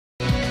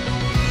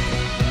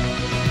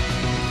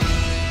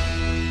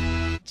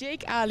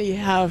Jak Ali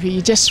Harvey,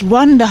 you just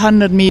won the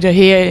 100 meter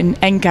here in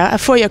Enka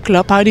for your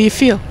club. How do you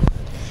feel?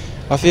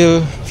 I feel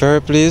very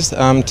pleased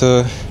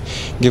to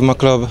give my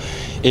club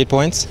 8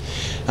 points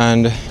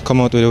and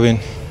come out with a win.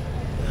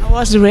 How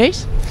was the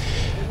race?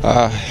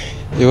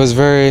 It was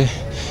very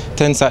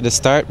tense at the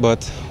start,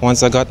 but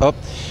once I got up,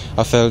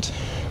 I felt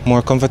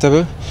more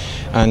comfortable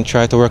and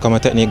tried to work on my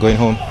technique going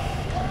home.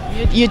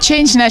 You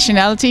changed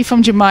nationality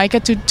from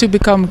Jamaica to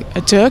become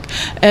a Turk.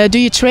 Do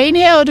you train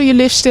here or do you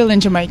live still in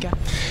Jamaica?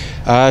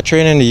 I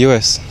train in the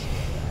US.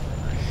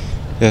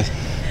 Yes.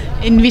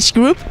 In which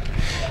group?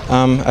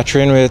 I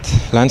train with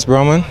Lance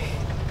Browman.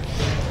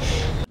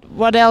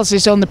 What else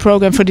is on the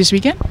program for this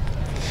weekend?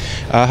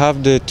 I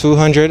have the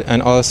 200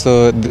 and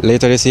also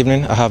later this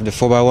evening I have the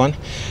 4x1,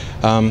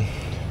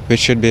 which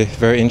should be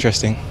very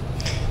interesting.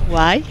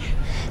 Why?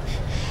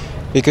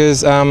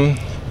 Because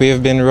we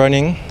have been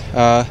running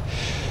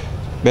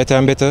better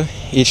and better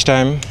each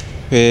time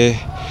we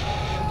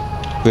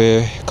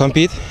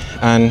compete,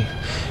 and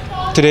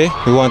today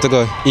we want to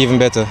go even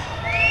better.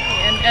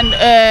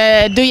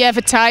 And do you have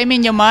a time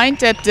in your mind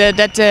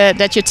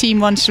that your team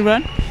wants to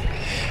run?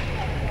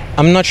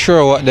 I'm not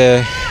sure what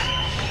they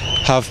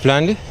have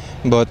planned,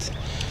 but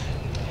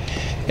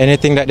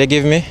anything that they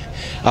give me,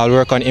 I'll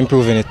work on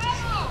improving it.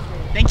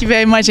 Thank you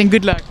very much and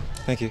good luck.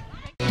 Thank you.